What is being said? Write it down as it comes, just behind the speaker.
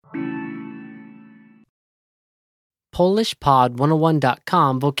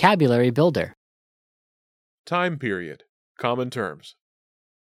PolishPod101.com Vocabulary Builder. Time period. Common terms.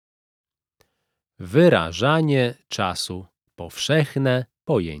 Wyrażanie czasu. Powszechne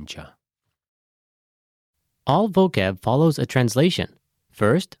pojęcia. All vocab follows a translation.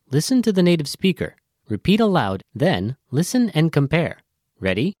 First, listen to the native speaker. Repeat aloud, then listen and compare.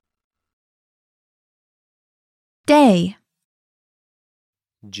 Ready? Day,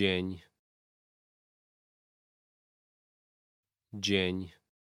 Dzień. Dzień.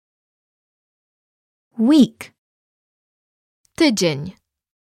 week, Tydzień.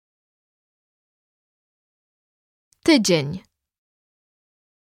 Tydzień.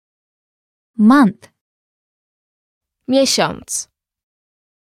 month, Miesiąc.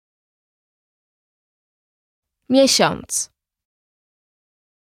 Miesiąc.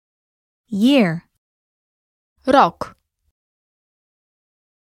 year, Rok.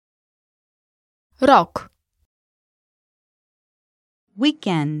 Rok.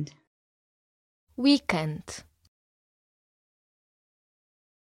 weekend, Weekend.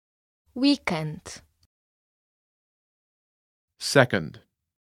 Weekend. Second.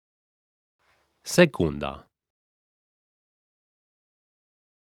 Sekunda.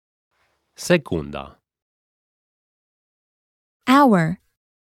 Sekunda. hour,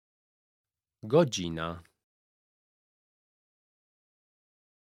 Godzina.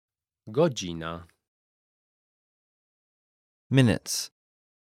 Godzina. minutes,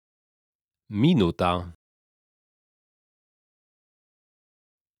 Minuta.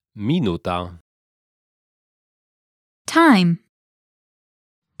 Minuta. time,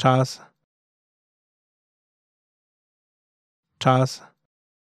 czas, czas,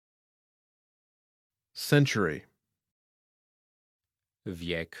 Century.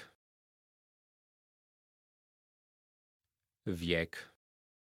 Wiek. Wiek.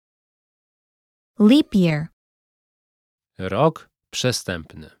 leap year, Rok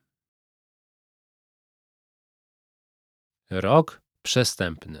przestępny. Rok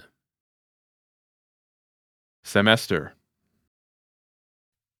przestępny. Semester.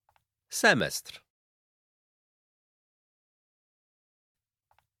 Semestr.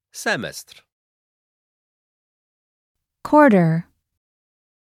 Semestr. quarter,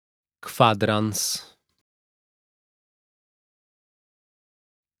 Kwadrans.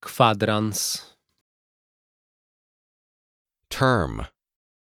 Kwadrans. term,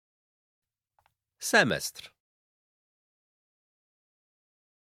 Semestr.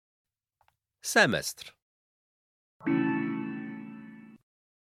 Semestr.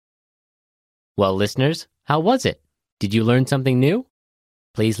 Well, listeners, how was it? Did you learn something new?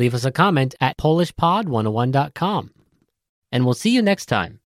 Please leave us a comment at PolishPod101.com. And we'll see you next time.